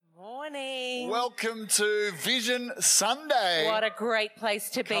welcome to Vision Sunday. What a great place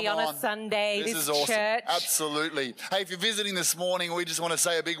to be on a Sunday. This is awesome. Church. Absolutely. Hey, if you're visiting this morning, we just want to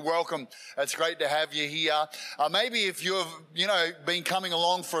say a big welcome. It's great to have you here. Maybe if you've, been coming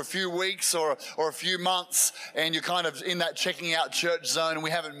along for a few weeks or a few months and you're kind of in that checking out church zone and we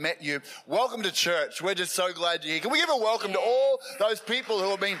haven't met you, welcome to church. We're just so glad you're here. Can we give a welcome to all those people who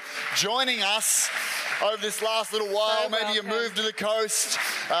have been joining us over this last little while? Maybe you moved to the coast.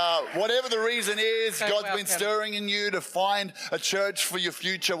 Whatever the reason is, God's been stirring in you to find a church for your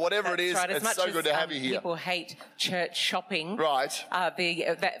future, whatever it is. Right. It's so good to have you here. People hate church shopping. Right.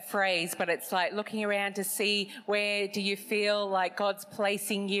 That phrase, but it's like looking around to see where do you feel like God's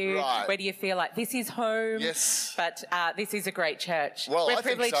placing you? Right. Where do you feel like this is home? Yes. But this is a great church. Well, we're I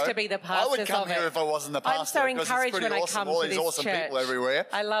privileged think so. to be the pastors I would come of here it. if I wasn't the pastor. I'm so encouraged when I come all to these this awesome church. people everywhere.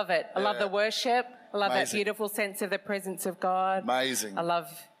 I love it. I love the worship. I love that beautiful sense of the presence of God. Amazing. I love,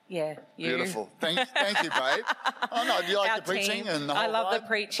 you. Beautiful. Thank you, babe. Oh, no, do you like Our the preaching? team. And the I whole love vibe? the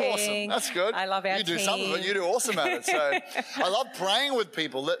preaching. Awesome. That's good. I love our You do team. some of it. You do awesome at it. So I love praying with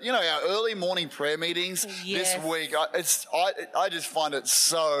people. Our early morning prayer meetings this week, I just find it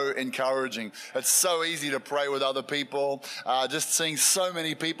so encouraging. It's so easy to pray with other people. Just seeing so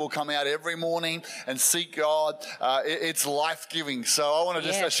many people come out every morning and seek God, it's life-giving. So I want to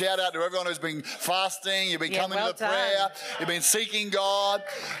just a shout out to everyone who's been fasting. You've been coming to the prayer. You've been seeking God.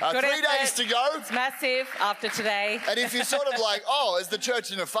 3 days to go. It's massive after today. And if you're sort of like, is the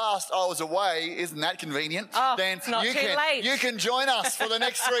church in a fast? I was away. Isn't that convenient? Then it's not too late. You can join us for the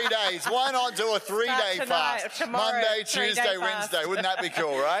next 3 days. Why not do a 3-day fast? Tomorrow, Monday, Tuesday, Wednesday. Wouldn't that be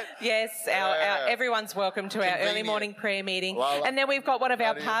cool, right? Yes. Everyone's welcome to our early morning prayer meeting. And then we've got one of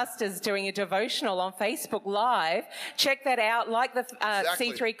our pastors doing a devotional on Facebook Live. Check that out. Like the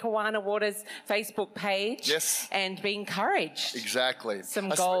C3 Kawana Waters Facebook page. Yes. And be encouraged. Exactly. Some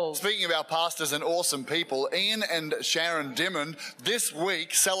goals. Speaking of our pastors and awesome people, Ian and Sharon Dimon this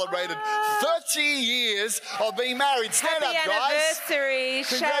week celebrated 30 years of being married. Stand up, guys. Happy anniversary,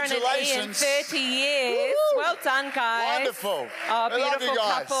 Sharon and Ian, 30 years. Woo! Well done, guys. Wonderful. Oh, beautiful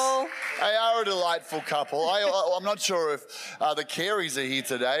couple. They are a delightful couple. I'm not sure if the Careys are here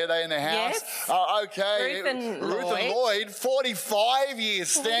today. Are they in the house? Yes. Okay. Ruth and Lloyd, 45 years.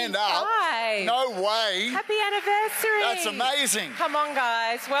 Stand up. No way. Happy anniversary. That's amazing. Come on,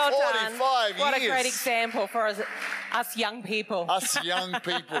 guys. Well done. 45 years. What a great example for us young people. Us young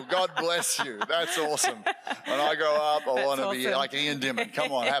people. God bless you. That's awesome. When I grow up, I want to be like Ian Dimon.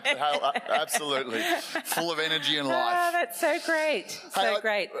 Come on. Absolutely. Full of energy and life. Oh, that's so great.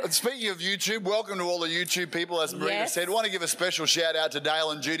 Great. Speaking of YouTube, welcome to all the YouTube people. As Marina said, I want to give a special shout out to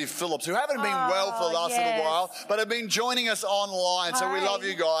Dale and Judy Phillips, who haven't been well for the last little while, but have been joining us online. So we love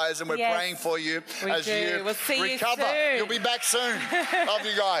you guys and we're praying for you as you recover. You'll be back soon. Love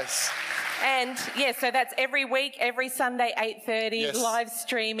you guys. And so that's every week, every Sunday, 8:30, live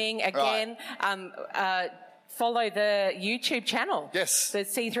streaming again. Follow the YouTube channel. Yes. The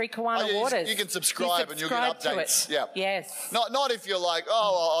C3 Kawana Waters. You can subscribe and you'll get updates. Yeah. Yes. Not if you're like,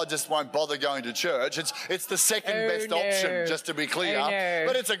 I just won't bother going to church. It's the second best option, just to be clear.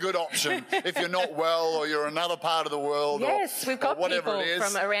 But it's a good option if you're not well or you're in another part of the world. Yes, we've got whatever people it is.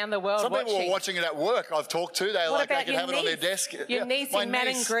 from around the world watching. Some people are watching it at work. I've talked to. They can have it on their desk. Your niece in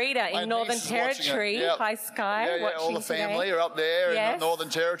Maningrida in Northern Territory. Hi, Sky. Yeah, all the family are up there in the Northern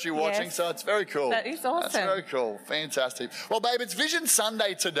Territory watching. So it's very cool. That is awesome. That's very cool. Fantastic. Well, babe, it's Vision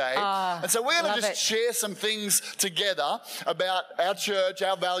Sunday today. And so we're going to just share some things together about our church,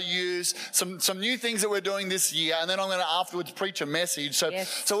 our values, some new things that we're doing this year. And then I'm going to afterwards preach a message. So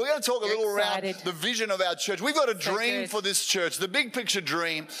we're going to talk a little around the vision of our church. We've got a dream for this church. The big picture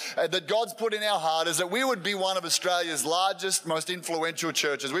dream that God's put in our heart is that we would be one of Australia's largest, most influential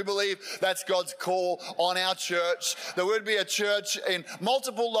churches. We believe that's God's call on our church. There would be a church in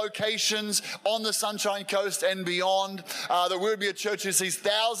multiple locations on the Sunshine Coast and beyond. That we would be a church who sees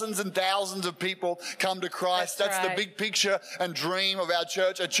thousands and thousands of people come to Christ. That's the big picture and dream of our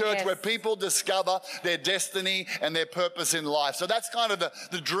church. A church where people discover their destiny and their purpose in life. So that's kind of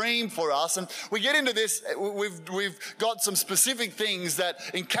the dream for us. And we get into this, we've got some specific things that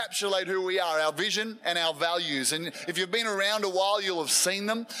encapsulate who we are, our vision and our values. And if you've been around a while, you'll have seen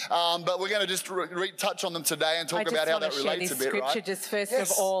them. But we're going to just touch on them today and talk about how that relates a bit, right? I just want to share this scripture just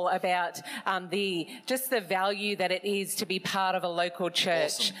first of all about the the value that it is to be part of a local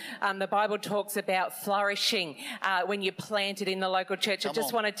church. Awesome. The Bible talks about flourishing when you're planted in the local church. I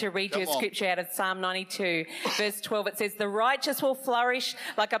just wanted to read you a scripture out of Psalm 92, verse 12. It says, the righteous will flourish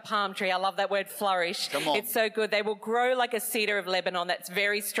like a palm tree. I love that word, flourish. It's so good. They will grow like a cedar of Lebanon. That's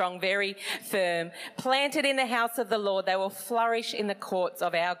very strong, very firm. Planted in the house of the Lord, they will flourish in the courts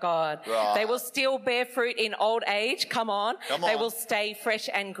of our God. Right. They will still bear fruit in old age. Come on. They will stay fresh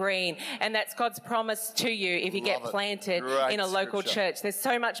and green. And that's God's promise to you if you get planted in a local church. There's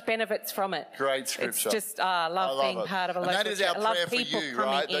so much benefits from it. Great scripture. It's just, I love being part of a local church. And that is our prayer for you,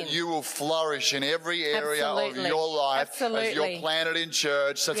 right? That you will flourish in every area of your life as you're planted in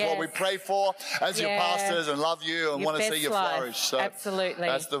church. That's what we pray for as your pastors, and love you and want to see you flourish. So absolutely.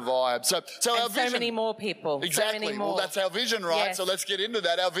 That's the vibe. So our vision. So many more people. Exactly. So many more. Well, that's our vision, right? Yes. So let's get into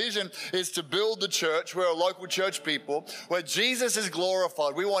that. Our vision is to build the church. We're a local church people where Jesus is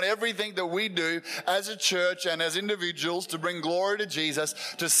glorified. We want everything that we do as a church and as individuals to bring glory to Jesus,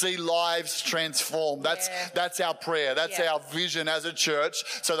 to see lives transformed. That's our prayer. That's our vision as a church,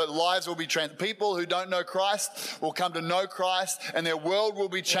 so that lives will be transformed. People who don't know Christ will come to know Christ, and their world will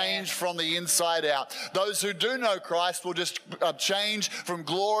be changed from the inside out. Those who do know Christ will just change from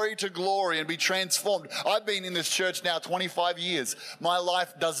glory to glory and be transformed. I've been in this church now 25 years. My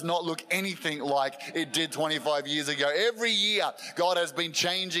life does not look anything like it did 25 years ago. Every year, God has been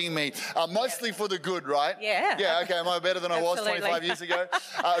changing me, mostly for the good, right? Yeah. Yeah, okay. Am I better than I was 25 years ago?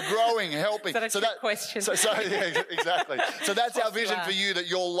 Growing, helping. That's a question. Yeah, exactly. So that's our vision for you, that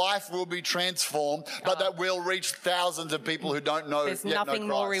your life will be transformed, but that we'll reach thousands of people who don't know There's nothing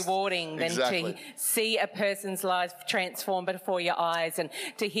more rewarding than to see a person's life transformed before your eyes, and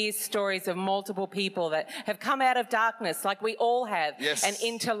to hear stories of multiple people that have come out of darkness, like we all have, and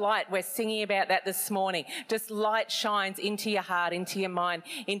into light. We're singing about that this morning. Just light shines into your heart, into your mind,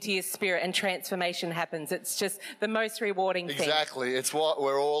 into your spirit, and transformation happens. It's just the most rewarding thing. Exactly. It's what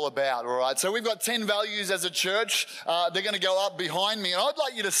we're all about, all right? So we've got 10 values as a church. They're going to go up behind me, and I'd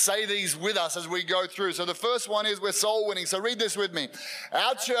like you to say these with us as we go through. So the first one is we're soul winning. So read this with me.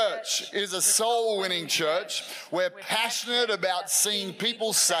 Our church is a soul winning church. We're passionate about seeing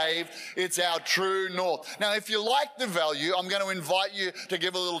people saved. It's our true north. Now, if you like the value, I'm going to invite you to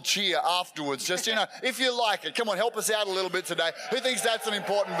give a little cheer afterwards. Just, if you like it, come on, help us out a little bit today. Who thinks that's an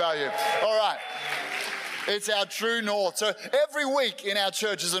important value? All right. It's our true north. So every week in our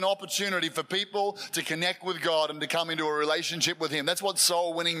church is an opportunity for people to connect with God and to come into a relationship with Him. That's what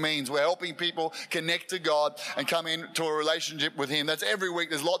soul winning means. We're helping people connect to God and come into a relationship with Him. That's every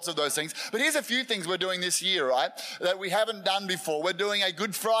week. There's lots of those things. But here's a few things we're doing this year, right, that we haven't done before. We're doing a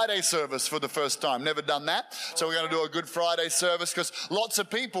Good Friday service for the first time. Never done that. So we're going to do a Good Friday service because lots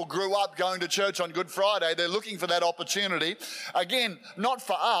of people grew up going to church on Good Friday. They're looking for that opportunity. Again, not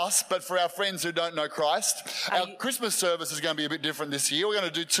for us, but for our friends who don't know Christ. Our Christmas service is going to be a bit different this year. We're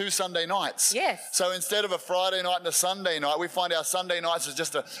going to do 2 Sunday nights. Yes. So instead of a Friday night and a Sunday night, we find our Sunday nights is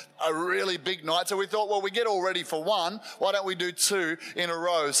just a really big night. So we thought, well, we get all ready for one. Why don't we do 2 in a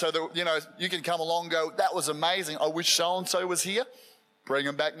row so that, you can come along and go, that was amazing. I wish so-and-so was here. Bring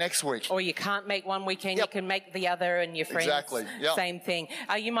them back next week. Or you can't make one weekend, you can make the other, and your friends. Exactly. Yep. Same thing.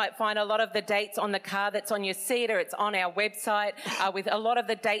 You might find a lot of the dates on the card that's on your seat, or it's on our website with a lot of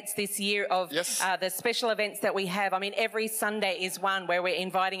the dates this year of the special events that we have. I mean, every Sunday is one where we're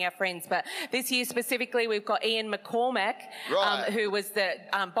inviting our friends. But this year specifically, we've got Ian McCormack, who was the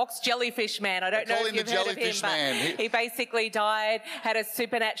box jellyfish man. I don't know if you've heard of him, but he basically died, had a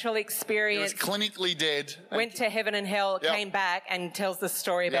supernatural experience. He was clinically dead. Went to heaven and hell, came back, and tells the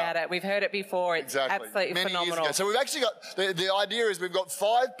story about it. We've heard it before. It's absolutely many phenomenal. Years ago. So we've actually got, the idea is we've got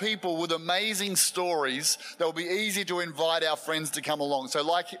 5 people with amazing stories that will be easy to invite our friends to come along. So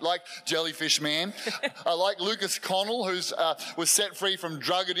like Jellyfish Man, like Lucas Connell, who's was set free from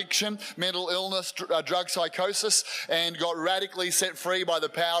drug addiction, mental illness, drug psychosis, and got radically set free by the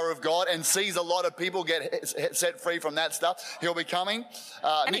power of God, and sees a lot of people get set free from that stuff. He'll be coming.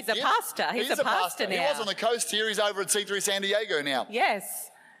 And Nick, he's a pastor. He's a pastor now. He was on the coast here. He's over at C3 San Diego now. Yes.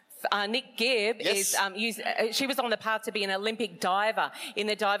 Nick Gibb is, she was on the path to be an Olympic diver in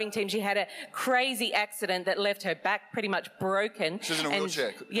the diving team. She had a crazy accident that left her back pretty much broken. She was in a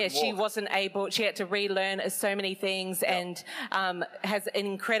wheelchair. Yeah, she wasn't able, she had to relearn so many things and has an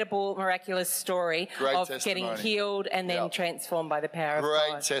incredible, miraculous story of getting healed and then transformed by the power of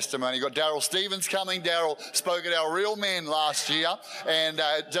God. Great testimony. You've got Daryl Stevens coming. Daryl spoke at our Real Men last year, and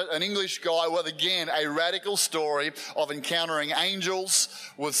an English guy with, again, a radical story of encountering angels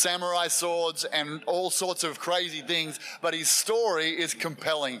with samurai swords and all sorts of crazy things, but his story is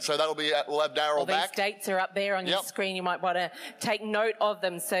compelling. So we'll have Daryl back. These dates are up there on your screen. You might want to take note of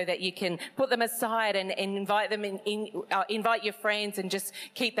them so that you can put them aside and invite them invite your friends and just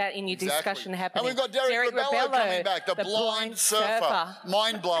keep that in your discussion happening. And we've got Derek Rebello coming back, the blind surfer.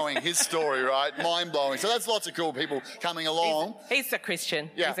 Mind-blowing, his story, right? Mind-blowing. So that's lots of cool people coming along. He's a Christian.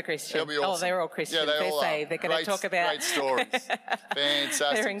 Yeah, he's a Christian. He'll be awesome. Oh, they're all Christians. Yeah, they all say. They're going to talk about great stories. Fantastic.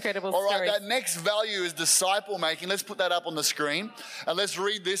 They're incredible stories. All right, stories. that next value is disciple making. Let's put that up on the screen and let's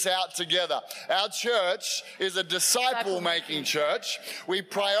read this out together. Our church is a disciple making church. We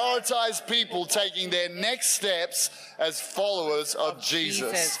prioritize people taking their next steps as followers of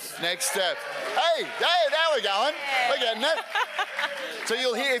Jesus. Next step. Hey, now we're going. We're getting it. So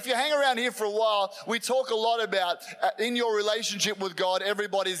you'll hear, if you hang around here for a while, we talk a lot about in your relationship with God,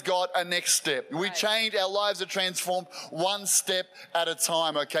 everybody's got a next step. We change, our lives are transformed one step at a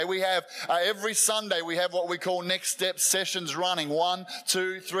time, okay? We have, every Sunday, we have what we call next step sessions running, 1,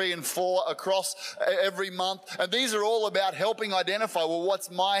 2, 3, and 4 across every month. And these are all about helping identify, well,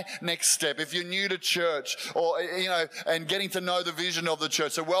 what's my next step? If you're new to church or, and getting to know the vision of the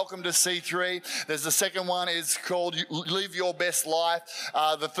church. So welcome to C3. There's the second one is called Live Your Best Life.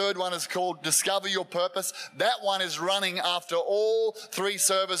 The third one is called Discover Your Purpose. That one is running after all 3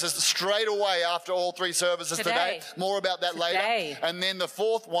 services, straight away after all 3 services today. More about that later. And then the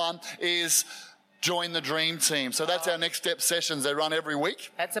fourth one is Join the Dream Team. So that's our next step sessions. They run every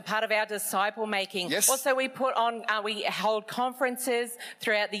week. That's a part of our disciple making. Yes. Also, we put on, we hold conferences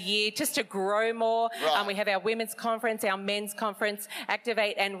throughout the year just to grow more. Right. We have our women's conference, our men's conference,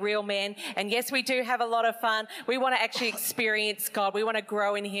 Activate and Real Men. And yes, we do have a lot of fun. We want to actually experience God. We want to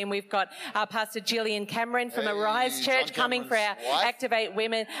grow in Him. We've got Pastor Gillian Cameron from Arise Church coming for our Activate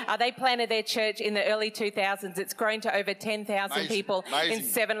Women. They planted their church in the early 2000s. It's grown to over 10,000 people in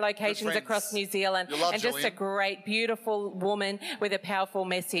 7 locations across New Zealand. And just a great, beautiful woman with a powerful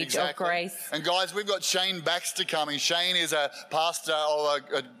message of grace. And guys, we've got Shane Baxter coming. Shane is a pastor of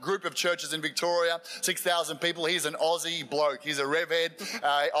a group of churches in Victoria, 6,000 people. He's an Aussie bloke. He's a rev head.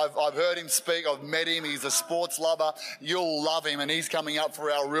 I've heard him speak. I've met him. He's a sports lover. You'll love him. And he's coming up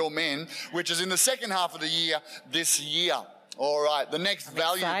for our Real Men, which is in the second half of the year this year. All right, the next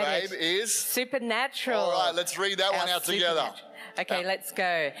value, babe, is supernatural. All right, let's read that one out together. Okay, let's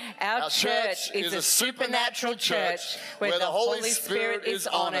go. Our church is a supernatural church where the Holy Spirit is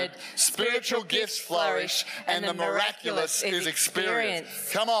honoured, spiritual gifts flourish, and the miraculous is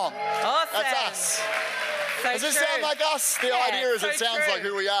experienced. Come on. Awesome. That's us. So Does this sound like us? The idea is it sounds like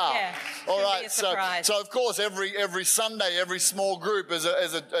who we are. Yeah. All right. So of course, every Sunday, every small group as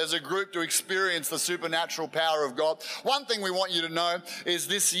a group to experience the supernatural power of God. One thing we want you to know is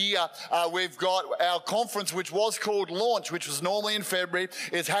this year we've got our conference, which was called Launch, which was normally in February.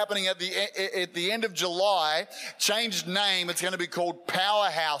 It's happening at the end of July. Changed name. It's going to be called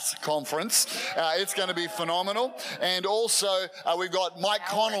Powerhouse Conference. It's going to be phenomenal. And also we've got Mike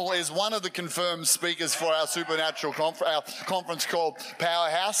Connell is one of the confirmed speakers for our supernatural conference called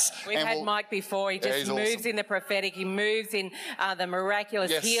Powerhouse. We've had Mike before. He just moves in the prophetic. He moves in the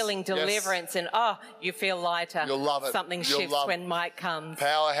miraculous healing, deliverance, and you feel lighter. You'll love it. Something shifts when Mike comes.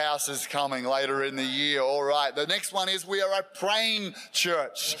 Powerhouse is coming later in the year. All right. The next one is we are a praying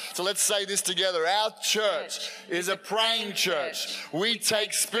church. So let's say this together. Our church is a praying church. We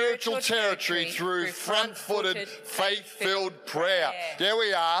take spiritual territory through front-footed, faith-filled prayer. There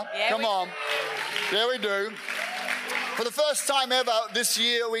we are. Come on. There we do. For the first time ever this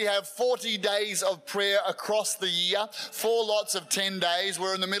year, we have 40 days of prayer across the year, 4 lots of 10 days.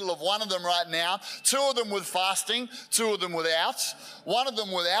 We're in the middle of one of them right now, 2 of them with fasting, 2 of them without. One of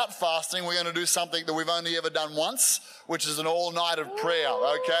them without fasting, we're going to do something that we've only ever done once, which is an all-night of prayer,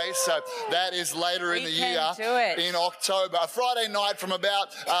 okay? So that is later in the year in October. A Friday night from about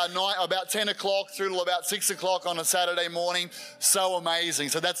 10 o'clock through to about 6 o'clock on a Saturday morning. So amazing.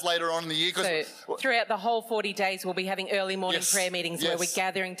 So that's later on in the year. So throughout the whole 40 days, we'll be having early morning prayer meetings where we're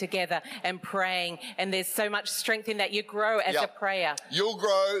gathering together and praying. And there's so much strength in that. You grow as a prayer. You'll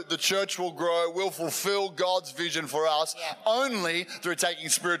grow. The church will grow. We'll fulfill God's vision for us only through taking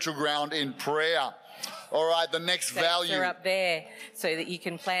spiritual ground in prayer. All right, the next value. Are up there so that you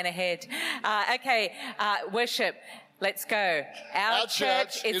can plan ahead. Worship. Let's go. Our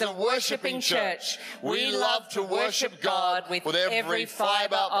church is a worshipping church. We love to worship God with every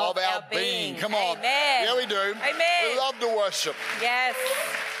fibre of our being. Come on. Amen. Yeah, we do. Amen. We love to worship. Yes.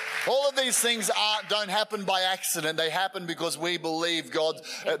 All of these things don't happen by accident. They happen because we believe God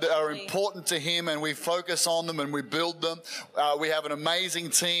are important to Him, and we focus on them and we build them. We have an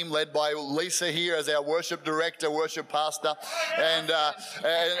amazing team led by Lisa here as our worship director, worship pastor. And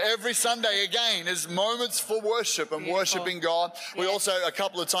every Sunday, again, is moments for worship and worshiping God. We also, a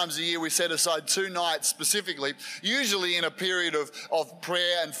couple of times a year, we set aside 2 nights specifically, usually in a period of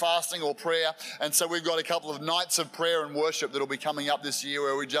prayer and fasting or prayer. And so we've got a couple of nights of prayer and worship that will be coming up this year,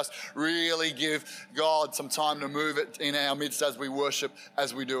 where we just really give God some time to move it in our midst as we worship,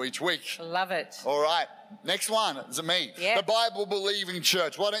 as we do each week. Love it. All right. Next one is me. Yeah. The Bible-believing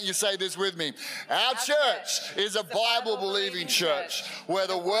church. Why don't you say this with me? Our church is a Bible-believing church where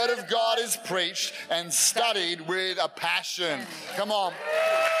the Word of God is preached and studied with a passion. Come on.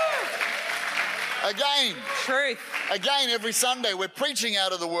 Again. Truth. Again, every Sunday we're preaching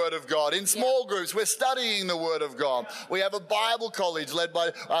out of the Word of God. In small groups, we're studying the Word of God. We have a Bible college led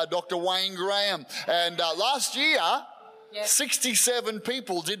by Dr. Wayne Graham. And last year, 67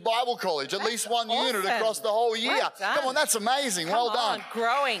 people did Bible college, at least one unit across the whole year. Well done. Come on, that's amazing. Well done.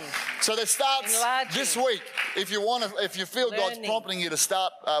 Growing. So that starts this week. If you feel God's prompting you to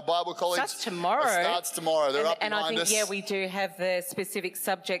start Bible college, starts tomorrow. It starts tomorrow. They're up behind us. And I think, we do have the specific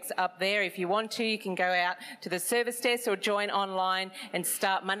subjects up there. If you want to, you can go out to the service desk or join online and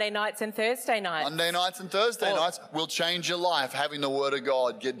start Monday nights and Thursday nights. Monday nights and Thursday nights will change your life. Having the Word of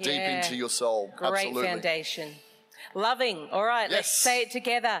God get deep into your soul. Great Absolutely. Foundation. Loving. All right, let's say it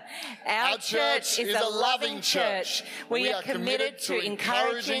together. Our church is a loving church. We are committed to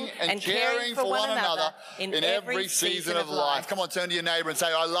encouraging and caring for one another in every season of life. Come on, turn to your neighbour and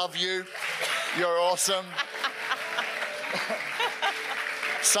say, I love you. You're awesome.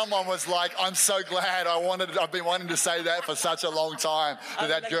 Someone was like, I'm so glad I've been wanting to say that for such a long time to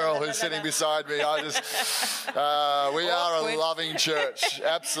that girl who's sitting beside me. We are a loving church.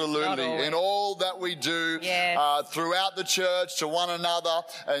 Absolutely. In all that we do throughout the church, to one another,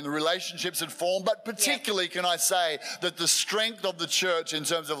 and the relationships that form. But particularly, can I say that the strength of the church in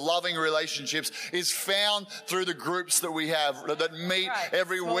terms of loving relationships is found through the groups that we have that meet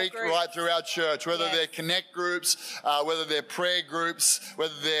every week right through our church, whether they're connect groups, whether they're prayer groups,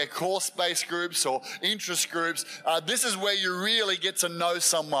 whether they're course-based groups or interest groups. This is where you really get to know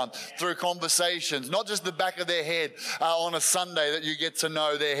someone through conversations, not just the back of their head on a Sunday that you get to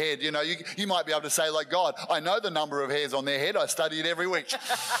know their head. You know, you might be able to say, like, God, I know the number of hairs on their head. I study it every week.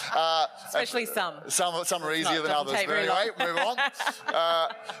 Especially some. Some are easier than others. But anyway, move on.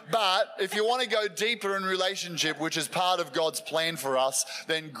 But if you want to go deeper in relationship, which is part of God's plan for us,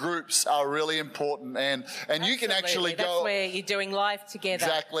 then groups are really important. And you can actually go... That's where you're doing life together.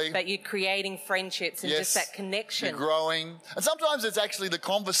 Exactly. That you're creating friendships and just that connection. You're growing. And sometimes it's actually the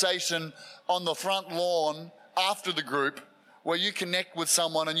conversation on the front lawn after the group where you connect with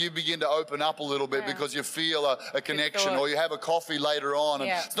someone and you begin to open up a little bit because you feel a connection, or you have a coffee later on.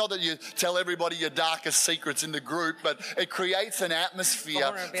 And it's not that you tell everybody your darkest secrets in the group, but it creates an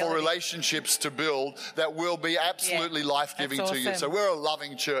atmosphere for relationships to build that will be absolutely life-giving to you. So we're a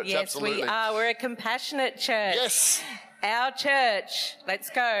loving church, absolutely. Yes, we are. We're a compassionate church. Yes. Our church,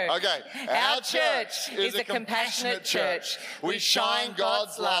 let's go. Okay. Our church is a compassionate church. We shine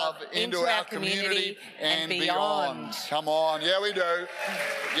God's love into our community and beyond. Come on. Yeah, we do.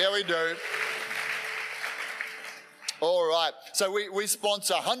 Yeah, we do. All right. So we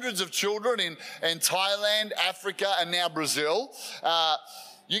sponsor hundreds of children in Thailand, Africa, and now Brazil.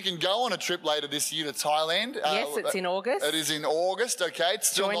 You can go on a trip later this year to Thailand. Yes, it's in August. It is in August, okay. It's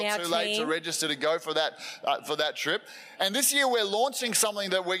still not too late to register to go for that trip. And this year we're launching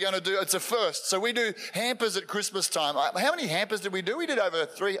something that we're going to do. It's a first. So we do hampers at Christmas time. How many hampers did we do? We did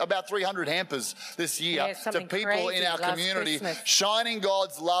about 300 hampers this year to people in our community, shining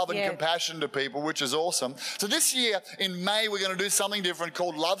God's love and compassion to people, which is awesome. So this year in May, we're going to do something different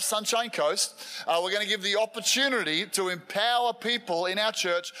called Love Sunshine Coast. We're going to give the opportunity to empower people in our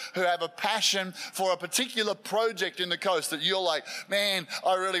church who have a passion for a particular project in the coast that you're like, man,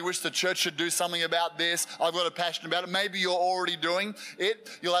 I really wish the church should do something about this. I've got a passion about it. Maybe you're already doing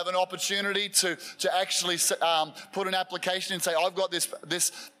it. You'll have an opportunity to actually put an application and say, I've got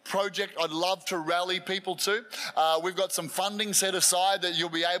this project I'd love to rally people to. We've got some funding set aside that you'll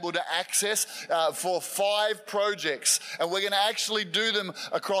be able to access for 5 projects. And we're going to actually do them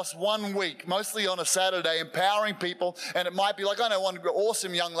across 1 week, mostly on a Saturday, empowering people. And it might be like, I know one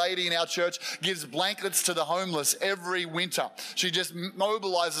awesome young lady in our church gives blankets to the homeless every winter. She just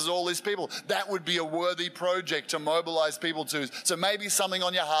mobilizes all these people. That would be a worthy project to mobilize people to. So maybe something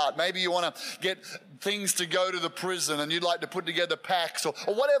on your heart. Maybe you want to get things to go to the prison and you'd like to put together packs or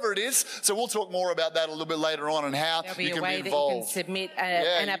whatever it is. So we'll talk more about that a little bit later on and how you can be involved. There'll be a way that you can submit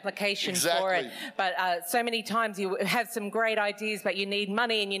an application for it. But so many times you have some great ideas, but you need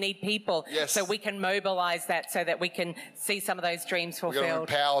money and you need people. Yes. So we can mobilise that so that we can see some of those dreams fulfilled. We've got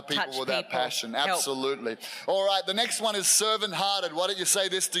to empower people with that passion. Absolutely. All right, the next one is servant-hearted. Why don't you say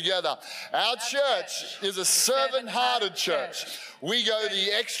this together? Our church is a servant-hearted church. We go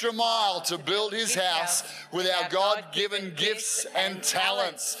the extra mile to build his house with our God-given gifts and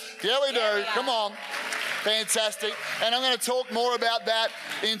talents. Yeah, we do. Come on. Fantastic. And I'm going to talk more about that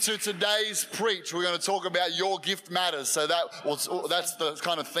into today's preach. We're going to talk about your gift matters. So that's the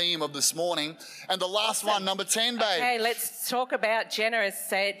kind of theme of this morning. And the last one, number 10, babe. Okay, let's talk about generous.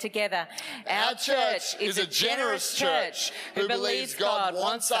 Say it together. Our church is a generous church who believes God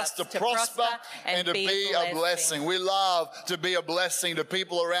wants us to prosper and to be a blessing. We love to be a blessing to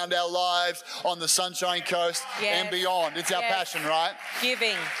people around our lives on the Sunshine Coast and beyond. It's our passion, right?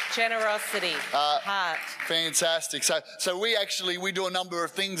 Giving, generosity, heart. Fantastic. So we do a number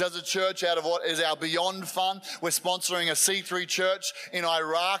of things as a church out of what is our Beyond Fund. We're sponsoring a C3 church in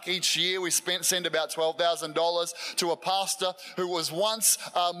Iraq each year. We send about $12,000 to a pastor who was once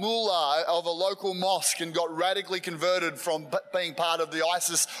a mullah of a local mosque and got radically converted from being part of the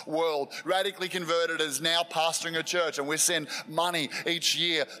ISIS world. Radically converted, is now pastoring a church, and we send money each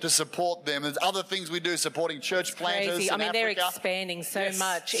year to support them. There's other things we do supporting church planters in Africa. They're expanding so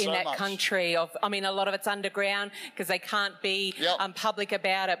much in that country. A lot of it's underground because they can't be public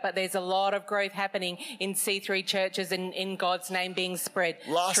about it, but there's a lot of growth happening in C3 churches and in God's name being spread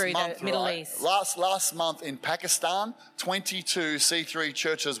through the Middle East. Last month in Pakistan, 22 C3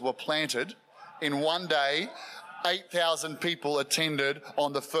 churches were planted in one day. 8,000 people attended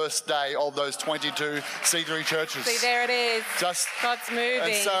on the first day of those 22 C3 churches. See, there it is. God's moving.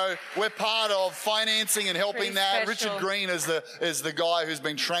 And so we're part of financing and helping that. Richard Green is the guy who's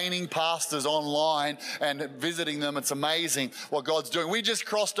been training pastors online and visiting them. It's amazing what God's doing. We just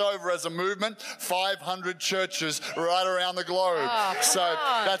crossed over as a movement 500 churches right around the globe.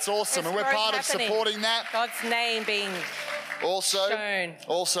 That's awesome. And we're part of supporting that. God's name being shown.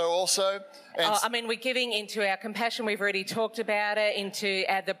 Also. We're giving into our compassion. We've already talked about it, into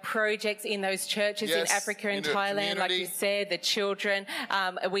the projects in those churches in Africa and Thailand, like you said, the children.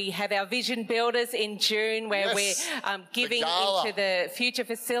 We have our Vision Builders in June where we're giving into the future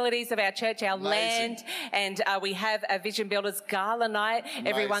facilities of our church, our land. And we have a Vision Builders Gala night.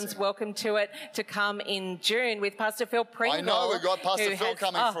 Everyone's welcome to it, to come in June with Pastor Phil Pringle. I know, we've got Pastor Phil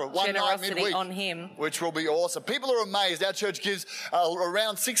coming for one night midweek, on him, which will be awesome. People are amazed. Our church gives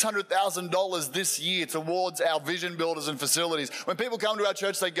around $600,000 this year towards our Vision Builders and facilities. When people come to our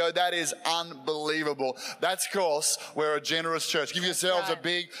church, they go, that is unbelievable. That's because we're a generous church. Give yourselves a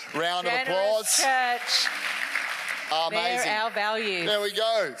big round of applause. Church. Amazing. They're our values. There we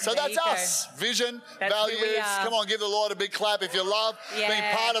go. So that's us. Vision, values. Come on, give the Lord a big clap if you love being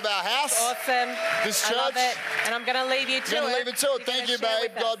part of our house. Awesome. This church. I love it. And I'm going to leave you to it. You're going to leave it to it. Thank you,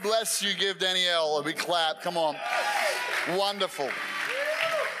 babe. God bless you. Give Danielle a big clap. Come on. Wonderful.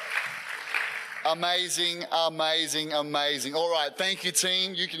 Amazing. All right. Thank you,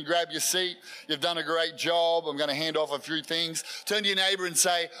 team. You can grab your seat. You've done a great job. I'm going to hand off a few things. Turn to your neighbour and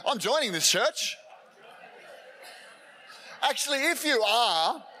say, I'm joining this church. Actually, if you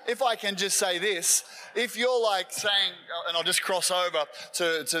are, if I can just say this, if you're like saying, and I'll just cross over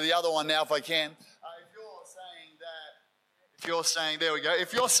to the other one now if I can. If you're saying, there we go.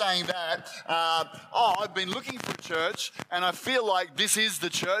 If you're saying that, I've been looking for a church and I feel like this is the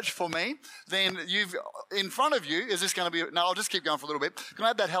church for me, then in front of you, is this going to be, no, I'll just keep going for a little bit. Can I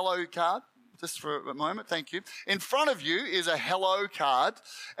have that hello card? Just for a moment, thank you. In front of you is a hello card,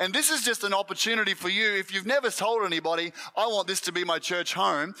 and this is just an opportunity for you. If you've never told anybody, I want this to be my church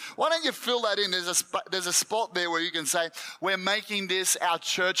home, why don't you fill that in? There's a spot there where you can say, we're making this our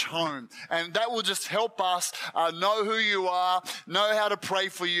church home, and that will just help us know who you are, know how to pray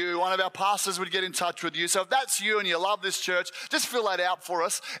for you. One of our pastors would get in touch with you. So if that's you and you love this church, just fill that out for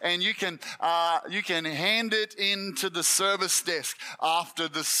us, and you can hand it into the service desk after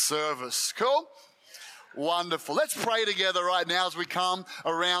the service. Cool? Wonderful. Let's pray together right now as we come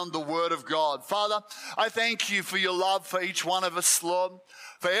around the Word of God. Father, I thank you for your love for each one of us, Lord.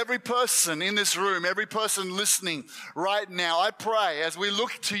 For every person in this room, every person listening right now, I pray as we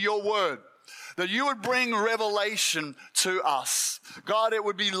look to your Word, that you would bring revelation to us. God, it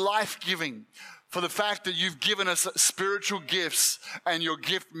would be life-giving for the fact that you've given us spiritual gifts and your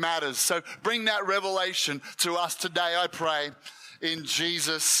gift matters. So bring that revelation to us today, I pray, in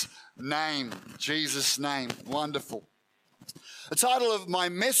Jesus' name. Wonderful. The title of my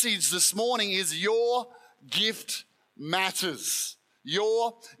message this morning is Your Gift Matters.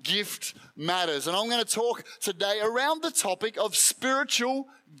 Your gift matters. And I'm going to talk today around the topic of spiritual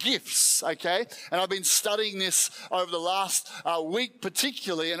gifts, okay? And I've been studying this over the last week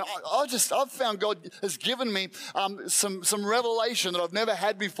particularly, and I've found God has given me some revelation that I've never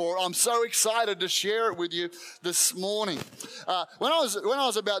had before. I'm so excited to share it with you this morning. When I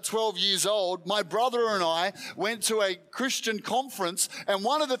was about 12 years old, my brother and I went to a Christian conference, and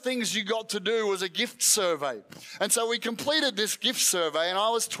one of the things you got to do was a gift survey. And so we completed this gift survey, and I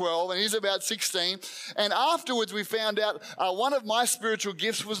was 12 and he's about 16, and afterwards we found out one of my spiritual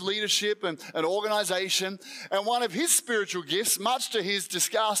gifts was leadership and organization. And one of his spiritual gifts, much to his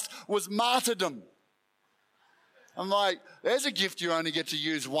disgust, was martyrdom. I'm like, there's a gift you only get to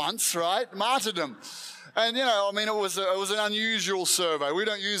use once, right? Martyrdom. And, it was an unusual survey. We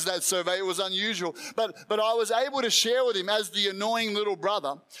don't use that survey. It was unusual. But I was able to share with him as the annoying little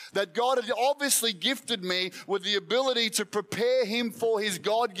brother that God had obviously gifted me with the ability to prepare him for his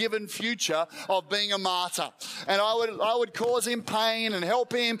God-given future of being a martyr. And I would cause him pain and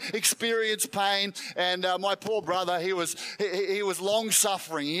help him experience pain. And my poor brother, he was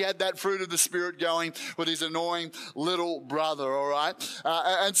long-suffering. He had that fruit of the Spirit going with his annoying little brother, all right?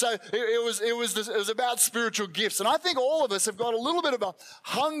 And so it was about spiritual gifts. And I think all of us have got a little bit of a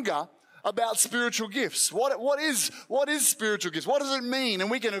hunger about spiritual gifts. What is spiritual gifts? What does it mean?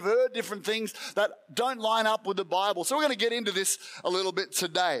 And we can have heard different things that don't line up with the Bible. So we're going to get into this a little bit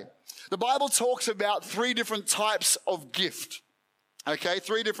today. The Bible talks about 3 different types of gift. Okay,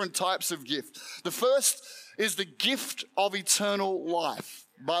 3 different types of gift. The first is the gift of eternal life.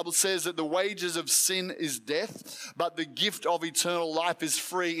 The Bible says that the wages of sin is death, but the gift of eternal life is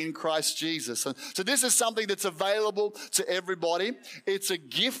free in Christ Jesus. And so this is something that's available to everybody. It's a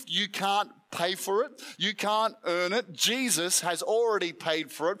gift. You can't pay for it. You can't earn it. Jesus has already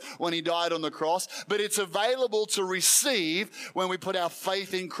paid for it when he died on the cross, but it's available to receive when we put our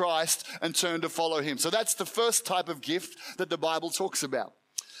faith in Christ and turn to follow him. So that's the first type of gift that the Bible talks about.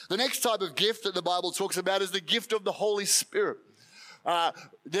 The next type of gift that the Bible talks about is the gift of the Holy Spirit.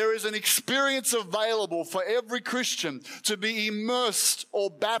 There is an experience available for every Christian to be immersed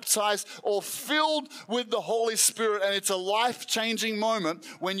or baptized or filled with the Holy Spirit, and it's a life-changing moment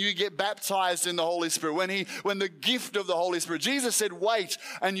when you get baptized in the Holy Spirit, when the gift of the Holy Spirit. Jesus said, wait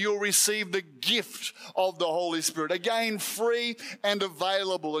and you'll receive the gift of the Holy Spirit. Again, free and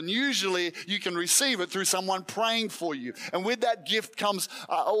available, and usually you can receive it through someone praying for you. And with that gift comes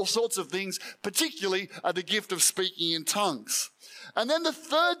all sorts of things, particularly the gift of speaking in tongues. And then the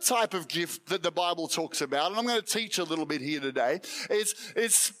third type of gift that the Bible talks about, and I'm going to teach a little bit here today, is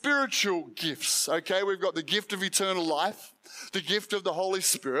spiritual gifts, okay? We've got the gift of eternal life, the gift of the Holy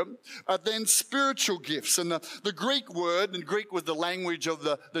Spirit, then spiritual gifts. And the Greek word, and Greek was the language of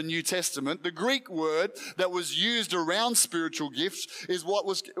the New Testament, the Greek word that was used around spiritual gifts is what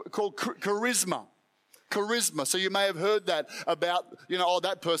was called charisma. Charisma. So you may have heard that about,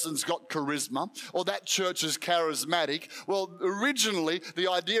 that person's got charisma, or that church is charismatic. Well, originally, the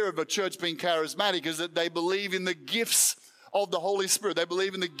idea of a church being charismatic is that they believe in the gifts of the Holy Spirit. They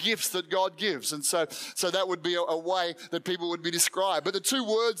believe in the gifts that God gives. And so that would be a way that people would be described. But the 2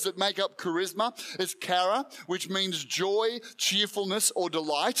 words that make up charisma is chara, which means joy, cheerfulness, or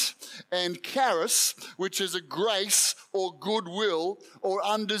delight, and charis, which is a grace or goodwill or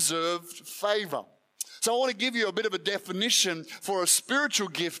undeserved favor. So I want to give you a bit of a definition for a spiritual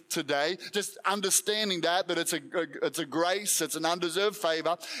gift today, just understanding that it's a grace, it's an undeserved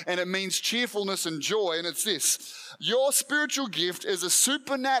favor, and it means cheerfulness and joy, and it's this. Your spiritual gift is a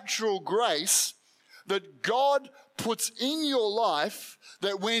supernatural grace that God puts in your life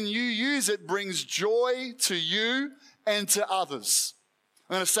that when you use it brings joy to you and to others.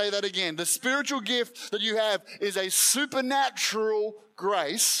 I'm going to say that again. The spiritual gift that you have is a supernatural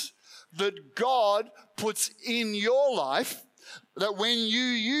grace that God puts in your life, that when you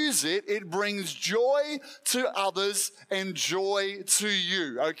use it, it brings joy to others and joy to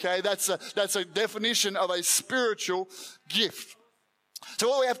you, okay? That's a definition of a spiritual gift. So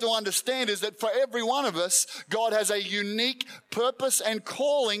what we have to understand is that for every one of us, God has a unique purpose and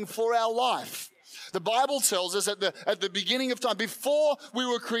calling for our life. The Bible tells us at the beginning of time, before we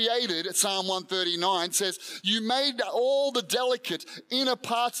were created, Psalm 139 says, you made all the delicate inner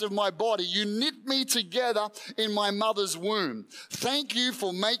parts of my body. You knit me together in my mother's womb. Thank you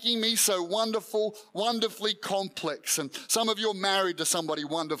for making me so wonderfully complex. And some of you are married to somebody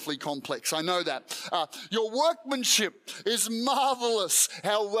wonderfully complex. I know that. Your workmanship is marvelous.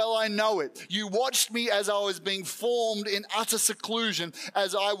 How well I know it. You watched me as I was being formed in utter seclusion,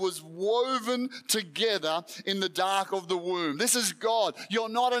 as I was woven together together in the dark of the womb. This is God. You're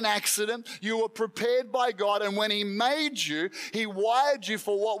not an accident. You were prepared by God, and when He made you, He wired you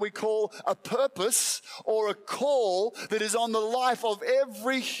for what we call a purpose or a call that is on the life of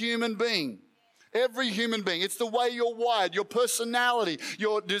every human being. Every human being. It's the way you're wired, your personality,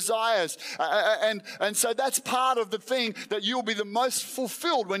 your desires. And so that's part of the thing that you'll be the most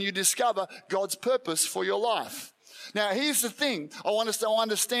fulfilled when you discover God's purpose for your life. Now, here's the thing. I want us to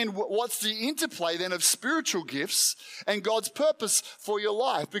understand what's the interplay then of spiritual gifts and God's purpose for your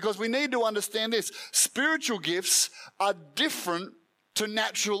life, because we need to understand this. Spiritual gifts are different to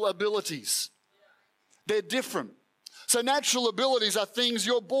natural abilities. They're different. So natural abilities are things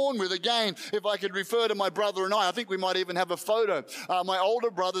you're born with. Again, if I could refer to my brother and I think we might even have a photo. My older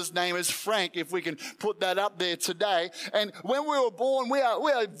brother's name is Frank, if we can put that up there today. And when we were born, we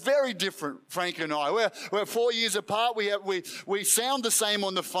are very different, Frank and I. We're 4 years apart. We sound the same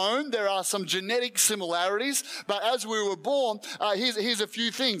on the phone. There are some genetic similarities. But as we were born, here's a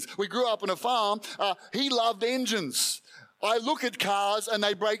few things. We grew up on a farm. He loved engines. I look at cars and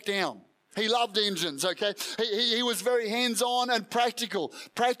they break down. He loved engines, okay? He was very hands-on and practical.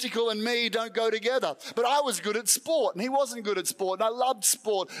 Practical and me don't go together. But I was good at sport, and he wasn't good at sport. And I loved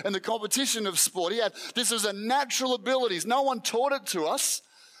sport and the competition of sport. This was a natural abilities. No one taught it to us.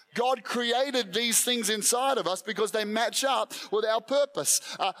 God created these things inside of us because they match up with our purpose.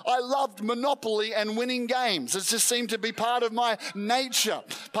 I loved Monopoly and winning games. It just seemed to be part of my nature.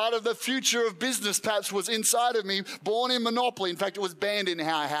 Part of the future of business perhaps was inside of me, born in Monopoly. In fact, it was banned in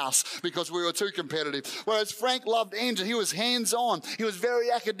our house because we were too competitive. Whereas Frank loved engine. He was hands-on. He was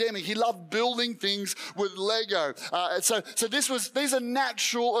very academic. He loved building things with Lego. So these are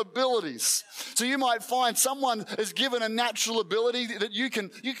natural abilities. So you might find someone is given a natural ability that you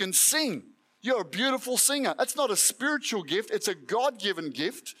can sing. You're a beautiful singer. That's not a spiritual gift. It's a God-given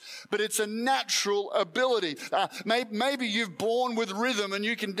gift, but it's a natural ability. Maybe you've born with rhythm and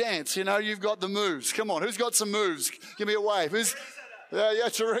you can dance. You know, you've got the moves. Come on, who's got some moves? Give me a wave. Yeah,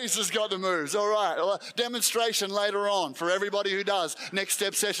 Teresa's got the moves. All right. Demonstration later on for everybody who does. Next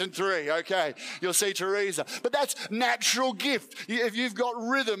step, session 3. Okay. You'll see Teresa. But that's natural gift. If you've got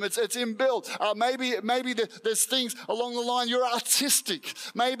rhythm, it's inbuilt. Maybe there's things along the line. You're artistic.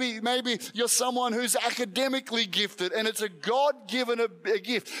 Maybe you're someone who's academically gifted and it's a God-given a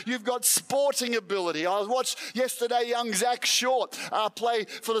gift. You've got sporting ability. I watched yesterday young Zach Short play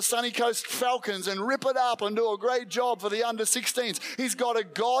for the Sunny Coast Falcons and rip it up and do a great job for the under-16s. He's got a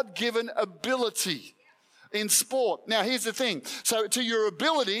God-given ability in sport. Now, here's the thing. So to your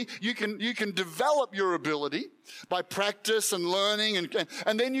ability, you can develop your ability by practice and learning,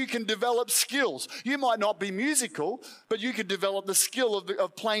 and then you can develop skills. You might not be musical, but you could develop the skill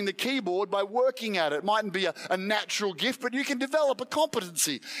of playing the keyboard by working at it. It mightn't be a natural gift, but you can develop a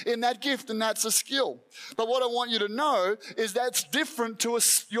competency in that gift, and that's a skill. But what I want you to know is that's different to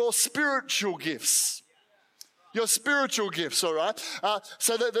your spiritual gifts. Your spiritual gifts, all right?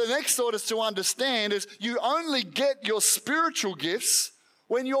 So the next thought is to understand is you only get your spiritual gifts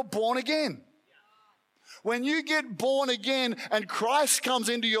when you're born again. When you get born again and Christ comes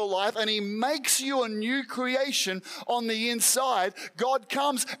into your life and He makes you a new creation on the inside, God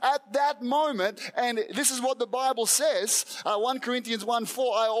comes at that moment, and this is what the Bible says, 1 Corinthians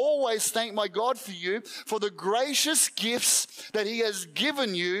 1:4, I always thank my God for you, for the gracious gifts that He has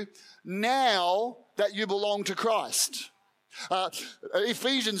given you now that you belong to Christ.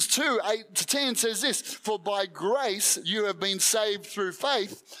 Ephesians 2:8-10 says this, for by grace you have been saved through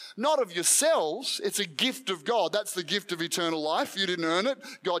faith, not of yourselves, it's a gift of God. That's the gift of eternal life. You didn't earn it.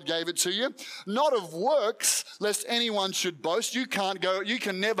 God gave it to you. Not of works, lest anyone should boast. You can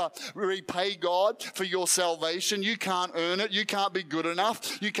never repay God for your salvation. You can't earn it. You can't be good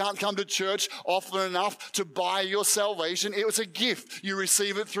enough. You can't come to church often enough to buy your salvation. It was a gift. You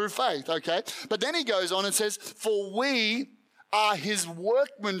receive it through faith, okay? But then he goes on and says, for we are His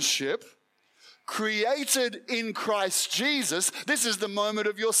workmanship, created in Christ Jesus. This is the moment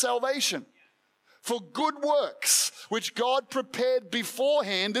of your salvation. For good works, which God prepared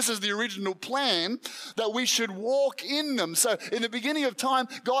beforehand. This is the original plan, that we should walk in them. So in the beginning of time,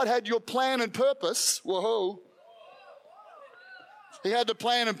 God had your plan and purpose. Whoa. He had the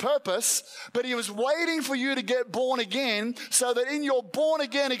plan and purpose, but He was waiting for you to get born again so that in your born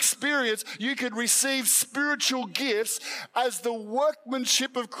again experience, you could receive spiritual gifts as the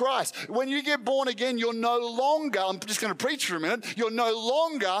workmanship of Christ. When you get born again, you're no longer, I'm just going to preach for a minute, you're no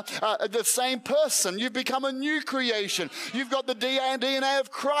longer the same person. You've become a new creation. You've got the DNA of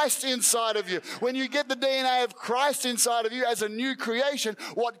Christ inside of you. When you get the DNA of Christ inside of you as a new creation,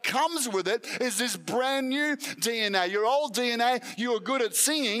 what comes with it is this brand new DNA. Your old DNA, you you were good at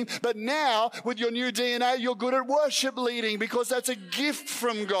singing, but now with your new DNA, you're good at worship leading because that's a gift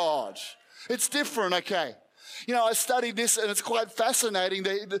from God. It's different, okay? You know, I studied this and it's quite fascinating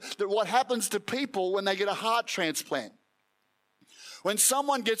that what happens to people when they get a heart transplant. When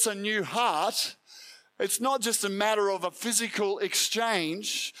someone gets a new heart, it's not just a matter of a physical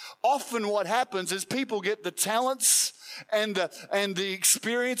exchange. Often what happens is people get the talents and the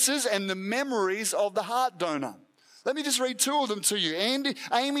experiences and the memories of the heart donor. Let me just read two of them to you.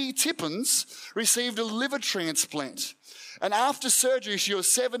 Amy Tippins received a liver transplant. And after surgery, she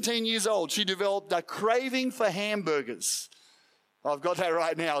was 17 years old. She developed a craving for hamburgers. I've got that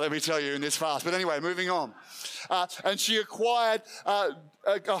right now, let me tell you, in this fast. But anyway, moving on. And she acquired a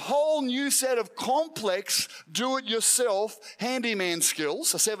whole new set of complex do-it-yourself handyman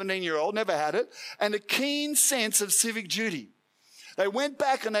skills, a 17-year-old, never had it, and a keen sense of civic duty. They went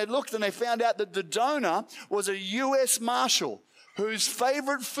back and they looked and they found out that the donor was a U.S. Marshal whose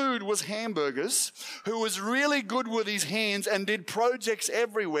favorite food was hamburgers, who was really good with his hands and did projects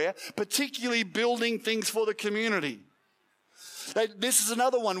everywhere, particularly building things for the community. This is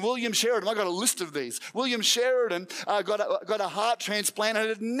another one, William Sheridan. I've got a list of these. William Sheridan got a heart transplant and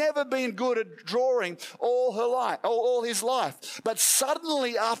had never been good at drawing all his life. But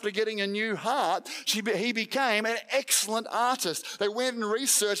suddenly, after getting a new heart, he became an excellent artist. They went and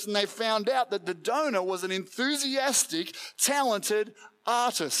researched and they found out that the donor was an enthusiastic, talented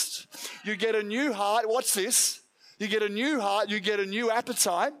artist. You get a new heart. Watch this. You get a new heart. You get a new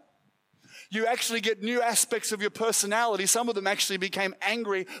appetite. You actually get new aspects of your personality. Some of them actually became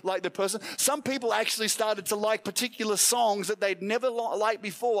angry like the person. Some people actually started to like particular songs that they'd never liked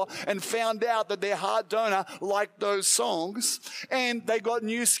before and found out that their heart donor liked those songs, and they got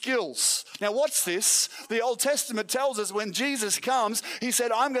new skills. Now watch this. The Old Testament tells us when Jesus comes, he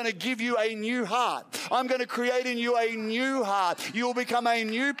said, I'm going to give you a new heart. I'm going to create in you a new heart. You will become a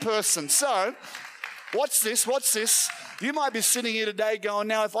new person. So, watch this. You might be sitting here today going,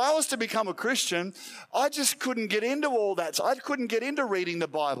 now, if I was to become a Christian, I just couldn't get into all that. I couldn't get into reading the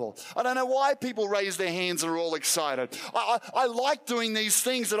Bible. I don't know why people raise their hands and are all excited. I like doing these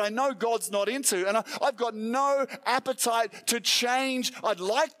things that I know God's not into, and I've got no appetite to change. I'd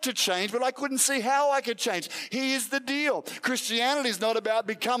like to change, but I couldn't see how I could change. Here's the deal. Christianity is not about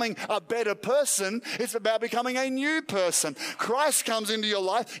becoming a better person. It's about becoming a new person. Christ comes into your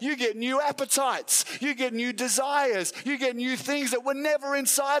life. You get new appetites. You get new desires. You get new things that were never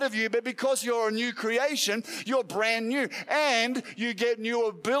inside of you, but because you're a new creation, you're brand new. And you get new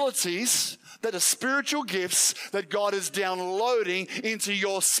abilities that are spiritual gifts that God is downloading into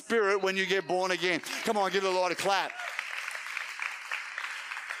your spirit when you get born again. Come on, give the Lord a clap.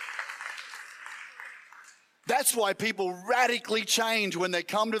 That's why people radically change when they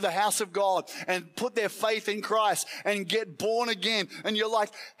come to the house of God and put their faith in Christ and get born again. And you're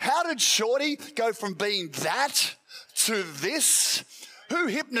like, how did Shorty go from being that to this? Who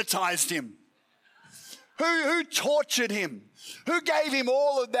hypnotized him? Who tortured him? Who gave him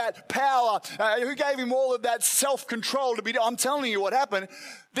all of that power? Who gave him all of that self-control to be? I'm telling you what happened.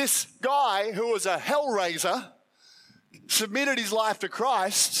 This guy who was a hellraiser submitted his life to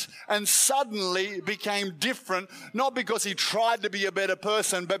Christ and suddenly became different, not because he tried to be a better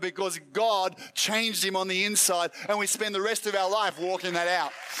person, but because God changed him on the inside, and we spend the rest of our life walking that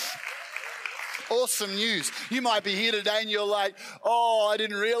out. Awesome news. You might be here today and you're like, oh, I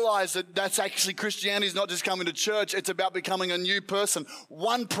didn't realize that that's actually Christianity is not just coming to church. It's about becoming a new person.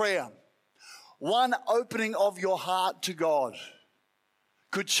 One prayer, one opening of your heart to God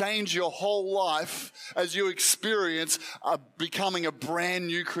could change your whole life as you experience becoming a brand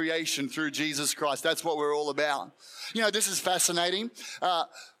new creation through Jesus Christ. That's what we're all about. You know, this is fascinating.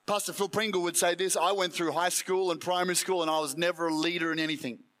 Pastor Phil Pringle would say this: I went through high school and primary school and I was never a leader in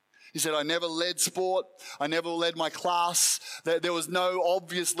anything. He said, I never led sport. I never led my class. There was no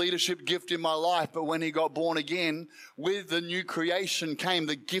obvious leadership gift in my life. But when he got born again, with the new creation came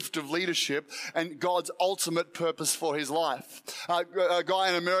the gift of leadership and God's ultimate purpose for his life. A guy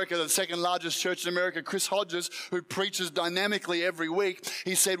in America, the second largest church in America, Chris Hodges, who preaches dynamically every week,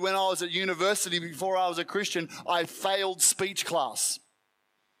 he said, when I was at university before I was a Christian, I failed speech class.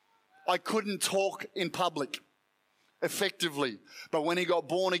 I couldn't talk in public effectively. But when he got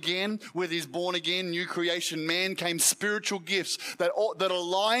born again, with his born again new creation man came spiritual gifts that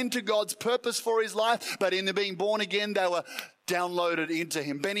aligned to God's purpose for his life, but in the being born again, they were downloaded into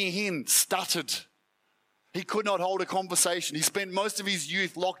him. Benny Hinn stuttered. He could not hold a conversation. He spent most of his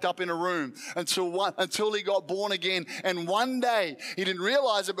youth locked up in a room until he got born again. And one day, he didn't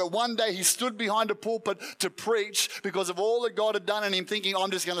realize it, but one day he stood behind a pulpit to preach because of all that God had done in him, thinking,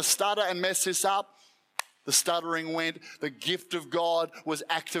 I'm just going to stutter and mess this up. The stuttering went. The gift of God was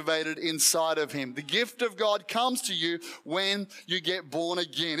activated inside of him. The gift of God comes to you when you get born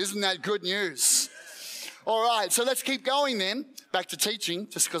again. Isn't that good news? All right, so let's keep going then. Back to teaching,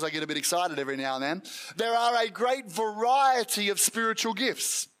 just because I get a bit excited every now and then. There are a great variety of spiritual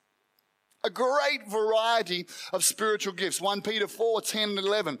gifts. A great variety of spiritual gifts. 1 Peter 4, 10 and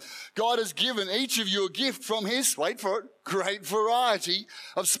 11. God has given each of you a gift from his, wait for it, great variety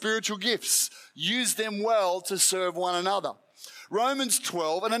of spiritual gifts. Use them well to serve one another. Romans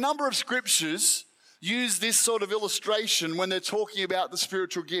 12 and a number of scriptures use this sort of illustration when they're talking about the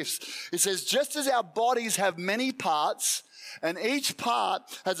spiritual gifts. It says, just as our bodies have many parts and each part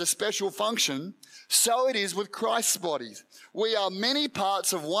has a special function, so it is with Christ's body. We are many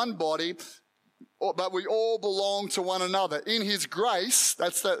parts of one body, but we all belong to one another. In his grace,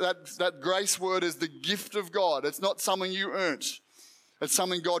 that grace word is the gift of God. It's not something you earned. It's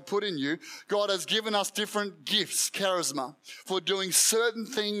something God put in you. God has given us different gifts, charisma, for doing certain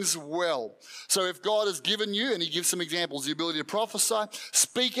things well. So if God has given you, and he gives some examples, the ability to prophesy,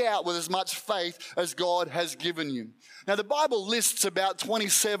 speak out with as much faith as God has given you. Now, the Bible lists about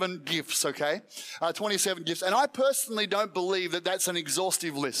 27 gifts, okay? 27 gifts. And I personally don't believe that that's an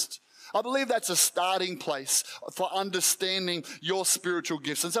exhaustive list. I believe that's a starting place for understanding your spiritual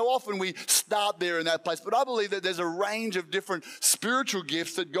gifts. And so often we start there in that place. But I believe that there's a range of different spiritual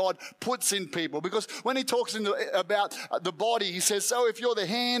gifts that God puts in people. Because when he talks about the body, he says, so if you're the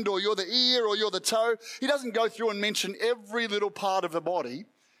hand or you're the ear or you're the toe, he doesn't go through and mention every little part of the body.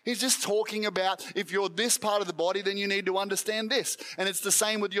 He's just talking about if you're this part of the body, then you need to understand this. And it's the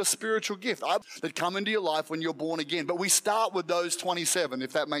same with your spiritual gift that come into your life when you're born again. But we start with those 27,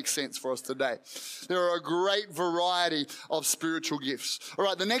 if that makes sense for us today. There are a great variety of spiritual gifts. All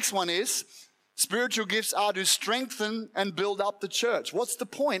right, the next one is spiritual gifts are to strengthen and build up the church. What's the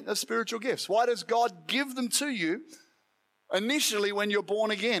point of spiritual gifts? Why does God give them to you initially when you're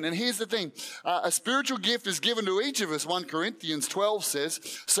born again? And here's the thing. A spiritual gift is given to each of us, 1 Corinthians 12 says,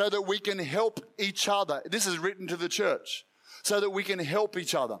 so that we can help each other. This is written to the church, so that we can help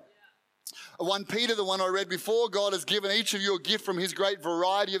each other. 1 Peter, the one I read before, God has given each of you a gift from his great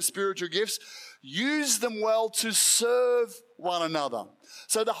variety of spiritual gifts. Use them well to serve one another.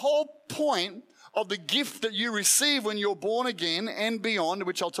 So the whole point of the gift that you receive when you're born again and beyond,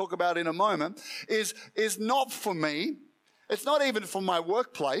 which I'll talk about in a moment, is not for me. It's not even for my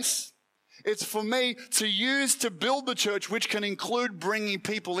workplace. It's for me to use to build the church, which can include bringing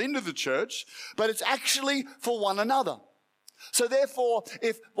people into the church, but it's actually for one another. So therefore,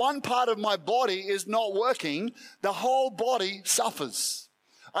 if one part of my body is not working, the whole body suffers.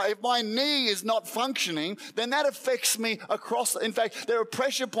 If my knee is not functioning, then that affects me across. In fact, there are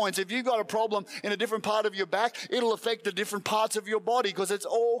pressure points. If you've got a problem in a different part of your back, it'll affect the different parts of your body because it's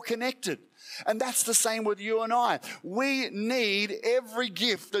all connected. And that's the same with you and I. We need every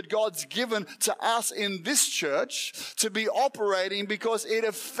gift that God's given to us in this church to be operating because it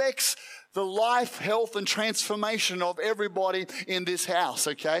affects the life, health, and transformation of everybody in this house,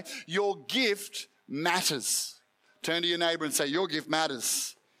 okay? Your gift matters. Turn to your neighbor and say, your gift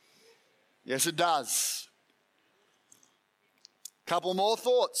matters. Yes, it does. Couple more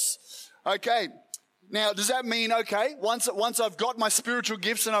thoughts. Okay. Now, does that mean, okay, once I've got my spiritual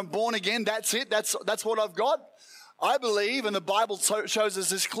gifts and I'm born again, that's it? That's what I've got? I believe, and the Bible shows us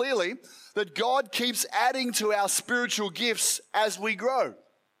this clearly, that God keeps adding to our spiritual gifts as we grow.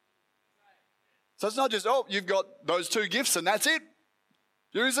 So it's not just, oh, you've got those 2 gifts and that's it.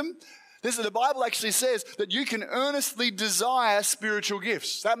 Use them. The Bible actually says that you can earnestly desire spiritual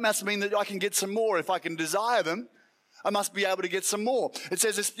gifts. That must mean that I can get some more. If I can desire them, I must be able to get some more. It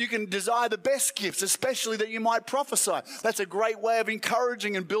says you can desire the best gifts, especially that you might prophesy. That's a great way of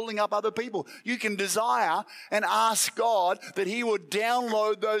encouraging and building up other people. You can desire and ask God that he would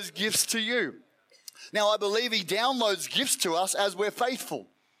download those gifts to you. Now, I believe he downloads gifts to us as we're faithful,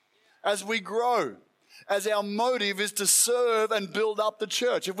 as we grow, as our motive is to serve and build up the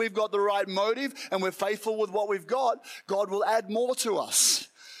church. If we've got the right motive and we're faithful with what we've got, God will add more to us.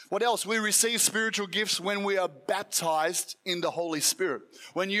 What else? We receive spiritual gifts when we are baptized in the Holy Spirit.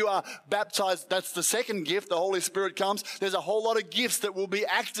 When you are baptized, that's the second gift, the Holy Spirit comes. There's a whole lot of gifts that will be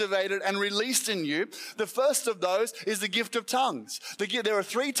activated and released in you. The first of those is the gift of tongues. There are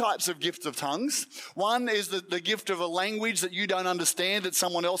 3 types of gifts of tongues. One is the gift of a language that you don't understand that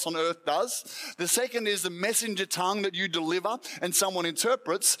someone else on earth does. The second is the messenger tongue that you deliver and someone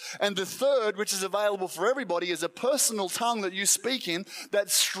interprets. And the third, which is available for everybody, is a personal tongue that you speak in that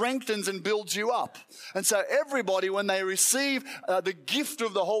strengthens and builds you up. And so everybody, when they receive the gift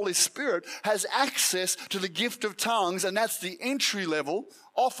of the Holy Spirit, has access to the gift of tongues, and that's the entry level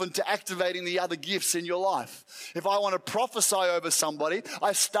often to activating the other gifts in your life. If I want to prophesy over somebody,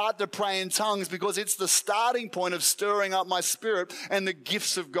 I start to pray in tongues because it's the starting point of stirring up my spirit and the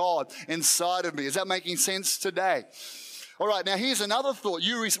gifts of God inside of me. Is that making sense today? All right, now here's another thought.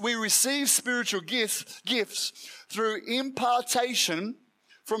 We receive spiritual gifts through impartation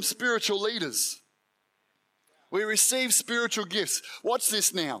from spiritual leaders. We receive spiritual gifts. Watch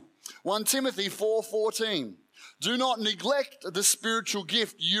this now. 1 Timothy 4:14. Do not neglect the spiritual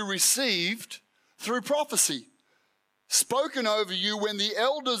gift you received through prophecy, spoken over you when the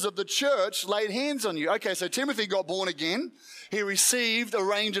elders of the church laid hands on you. Okay, so Timothy got born again. He received a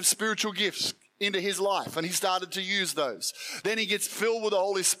range of spiritual gifts into his life, and he started to use those. Then he gets filled with the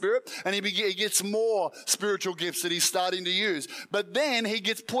Holy Spirit, and he gets more spiritual gifts that he's starting to use. But then he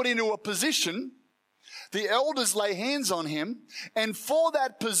gets put into a position. The elders lay hands on him, and for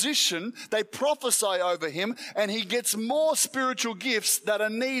that position, they prophesy over him, and he gets more spiritual gifts that are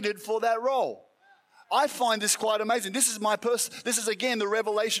needed for that role. I find this quite amazing. This is again the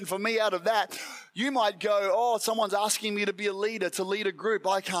revelation for me out of that. You might go, oh, someone's asking me to be a leader, to lead a group.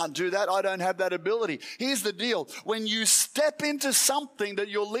 I can't do that. I don't have that ability. Here's the deal. When you step into something that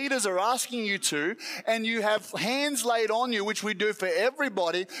your leaders are asking you to, and you have hands laid on you, which we do for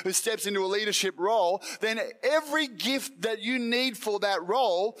everybody who steps into a leadership role, then every gift that you need for that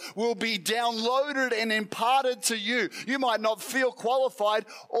role will be downloaded and imparted to you. You might not feel qualified.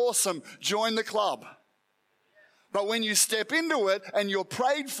 Awesome. Join the club. But when you step into it and you're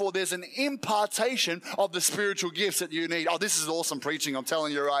prayed for, there's an impartation of the spiritual gifts that you need. Oh, this is awesome preaching, I'm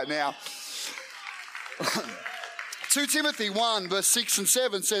telling you right now. 2 Timothy 1 verse 6 and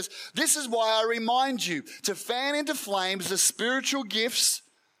 7 says, this is why I remind you to fan into flames the spiritual gifts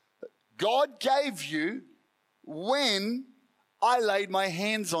God gave you when I laid my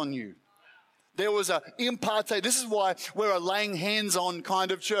hands on you. There was an impartation. This is why we're a laying hands on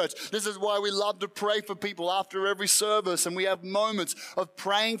kind of church. This is why we love to pray for people after every service, and we have moments of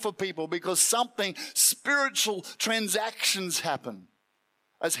praying for people because something spiritual transactions happen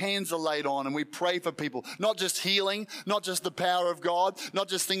as hands are laid on and we pray for people. Not just healing, not just the power of God, not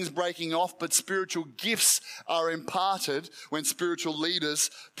just things breaking off, but spiritual gifts are imparted when spiritual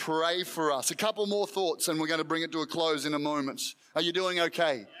leaders pray for us. A couple more thoughts and we're going to bring it to a close in a moment. Are you doing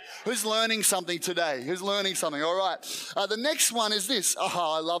okay? Who's learning something today? Who's learning something? All right. The next one is this.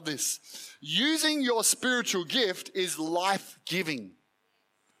 I love this. Using your spiritual gift is life-giving.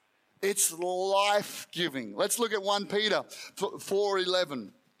 It's life-giving. Let's look at 1 Peter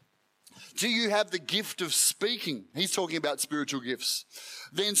 4:11. Do you have the gift of speaking? He's talking about spiritual gifts.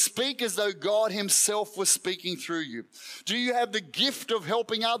 Then speak as though God himself was speaking through you. Do you have the gift of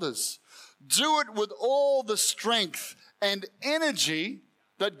helping others? Do it with all the strength and energy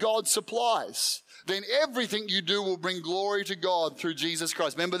that God supplies. Then everything you do will bring glory to God through Jesus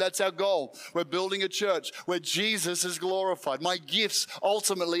Christ. Remember, that's our goal. We're building a church where Jesus is glorified. My gifts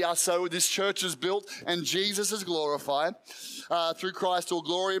ultimately are so this church is built and Jesus is glorified through Christ. All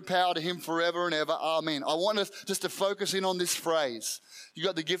glory and power to him forever and ever. Amen. I want us just to focus in on this phrase. You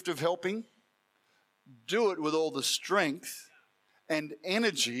got the gift of helping? Do it with all the strength and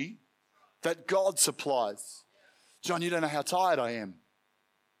energy that God supplies. John, you don't know how tired I am.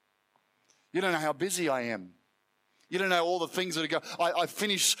 You don't know how busy I am. You don't know all the things that are going. I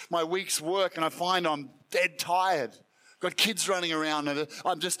finish my week's work and I find I'm dead tired. Got kids running around and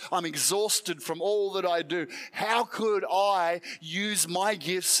I'm exhausted from all that I do. How could I use my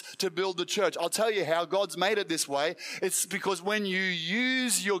gifts to build the church? I'll tell you how God's made it this way. It's because when you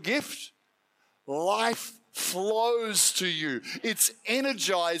use your gift, life flows to you. It's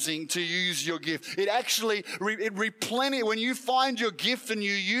energizing to use your gift. It actually, it replenishes. When you find your gift and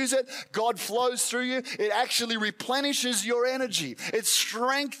you use it, God flows through you. It actually replenishes your energy. It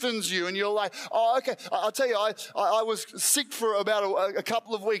strengthens you and you're like, oh, okay. I'll tell you, I was sick for about a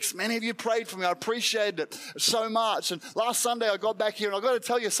couple of weeks. Many of you prayed for me. I appreciated it so much. And last Sunday I got back here and I got to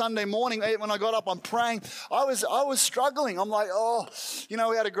tell you, Sunday morning when I got up, I'm praying. I was struggling. I'm like,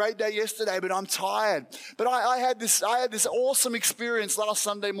 we had a great day yesterday, but I'm tired. But I had this awesome experience last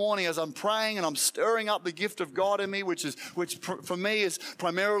Sunday morning as I'm praying and I'm stirring up the gift of God in me, which for me is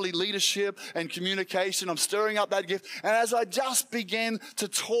primarily leadership and communication. I'm stirring up that gift. And as I just began to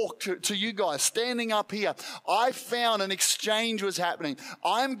talk to you guys, standing up here, I found an exchange was happening.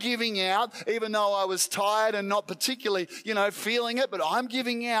 I'm giving out, even though I was tired and not particularly, feeling it, but I'm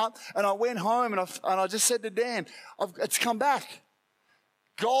giving out. And I went home and I just said to Dan, it's come back.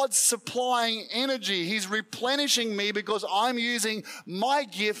 God's supplying energy. He's replenishing me because I'm using my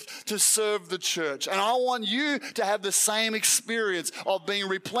gift to serve the church. And I want you to have the same experience of being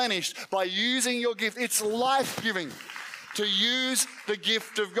replenished by using your gift. It's life-giving to use the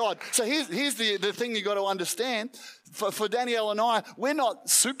gift of God. So here's the thing you got to understand. For Danielle and I, we're not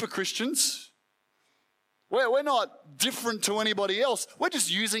super Christians. We're not different to anybody else. We're just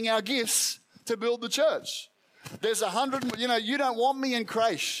using our gifts to build the church. There's 100, you don't want me in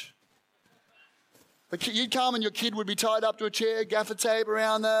creche. You'd come and your kid would be tied up to a chair, gaffer tape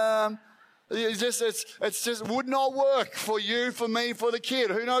around them. It's just would not work for you, for me, for the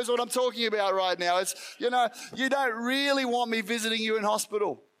kid. Who knows what I'm talking about right now? It's, you don't really want me visiting you in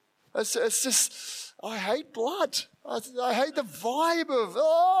hospital. It's just, I hate blood. I hate the vibe of,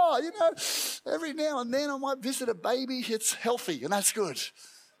 every now and then I might visit a baby. It's healthy and that's good.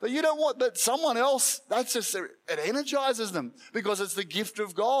 But you don't want that someone else, it energizes them because it's the gift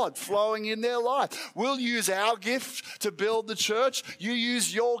of God flowing in their life. We'll use our gift to build the church. You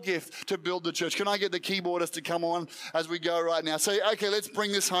use your gift to build the church. Can I get the keyboardist to come on as we go right now? So, okay, let's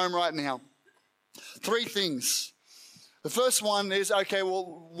bring this home right now. 3 things. The first one is, okay,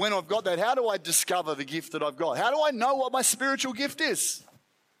 well, when I've got that, how do I discover the gift that I've got? How do I know what my spiritual gift is?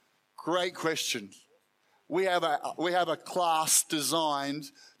 Great question. We have a class designed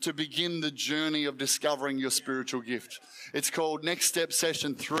to begin the journey of discovering your spiritual gift. It's called Next Step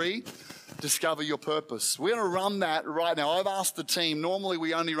Session 3, Discover Your Purpose. We're going to run that right now. I've asked the team, normally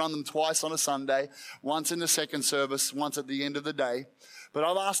we only run them twice on a Sunday, once in the second service, once at the end of the day. But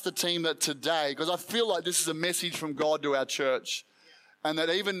I've asked the team that today, because I feel like this is a message from God to our church, and that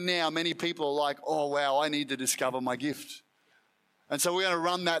even now many people are like, oh wow, I need to discover my gift. And so we're going to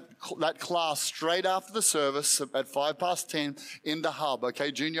run that class straight after the service at 10:05 in the hub.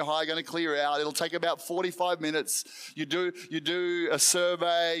 Okay, junior high going to clear out. It'll take about 45 minutes. You do a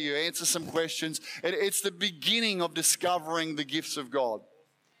survey, you answer some questions. It's the beginning of discovering the gifts of God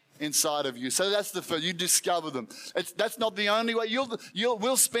inside of you. So that's the first. You discover them. That's not the only way.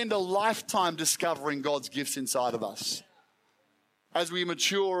 We'll spend a lifetime discovering God's gifts inside of us as we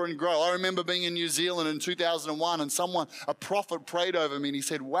mature and grow. I remember being in New Zealand in 2001 and a prophet prayed over me and he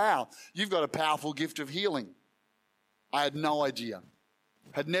said, wow, you've got a powerful gift of healing. I had no idea.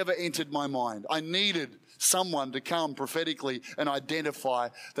 Had never entered my mind. I needed someone to come prophetically and identify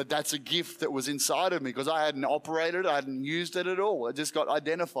that that's a gift that was inside of me because I hadn't operated, I hadn't used it at all. It just got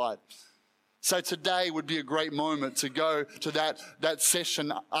identified. So today would be a great moment to go to that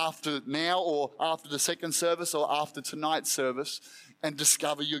session after now or after the second service or after tonight's service and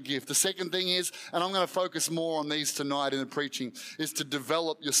discover your gift. The second thing is, and I'm going to focus more on these tonight in the preaching, is to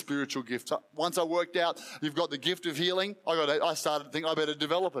develop your spiritual gift. Once I worked out you've got the gift of healing, I started to think I better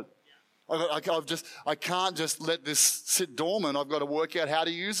develop it. I can't just let this sit dormant. I've got to work out how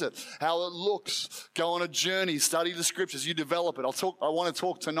to use it, how it looks, go on a journey, study the scriptures, you develop it. I want to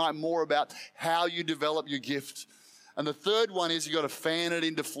talk tonight more about how you develop your gift. And the third one is you've got to fan it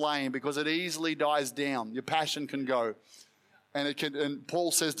into flame because it easily dies down. Your passion can go. And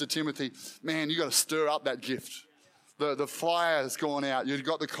Paul says to Timothy, man, you've got to stir up that gift. The fire has gone out. You've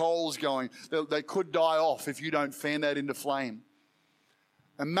got the coals going. They could die off if you don't fan that into flame.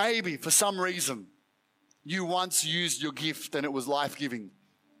 And maybe for some reason, you once used your gift and it was life-giving.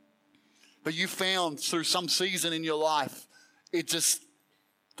 But you found through some season in your life, it just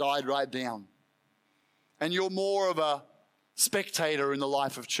died right down. And you're more of a spectator in the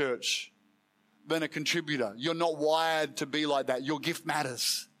life of church than a contributor. You're not wired to be like that. Your gift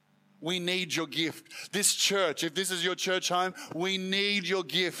matters. We need your gift. This church, if this is your church home, we need your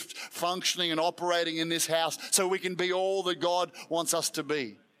gift functioning and operating in this house so we can be all that God wants us to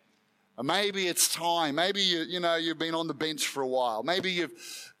be. And maybe it's time. Maybe you've been on the bench for a while. Maybe you've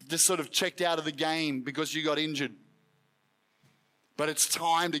just sort of checked out of the game because you got injured. But it's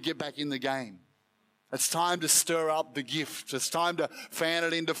time to get back in the game. It's time to stir up the gift. It's time to fan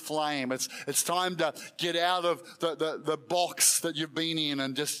it into flame. It's time to get out of the box that you've been in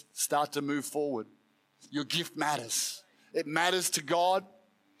and just start to move forward. Your gift matters. It matters to God.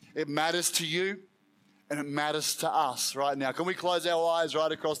 It matters to you. And it matters to us right now. Can we close our eyes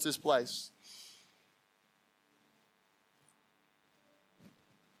right across this place?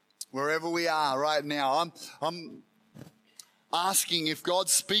 Wherever we are right now, I'm asking if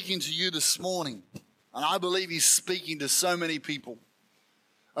God's speaking to you this morning. And I believe he's speaking to so many people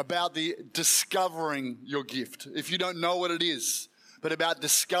about the discovering your gift. If you don't know what it is, but about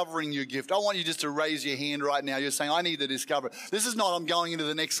discovering your gift. I want you just to raise your hand right now. You're saying, I need to discover it. This is not I'm going into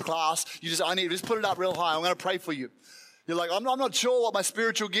the next class. Just put it up real high. I'm going to pray for you. You're like, I'm not sure what my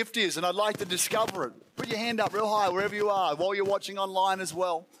spiritual gift is, and I'd like to discover it. Put your hand up real high wherever you are, while you're watching online as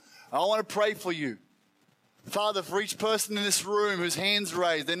well. I want to pray for you. Father, for each person in this room whose hand's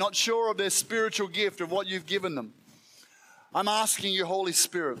raised, they're not sure of their spiritual gift, of what you've given them. I'm asking you, Holy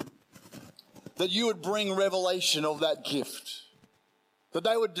Spirit, that you would bring revelation of that gift. That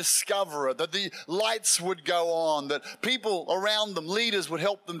they would discover it, that the lights would go on, that people around them, leaders, would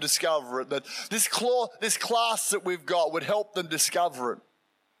help them discover it, that this class that we've got would help them discover it.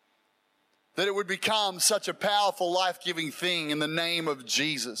 That it would become such a powerful, life-giving thing in the name of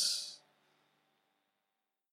Jesus.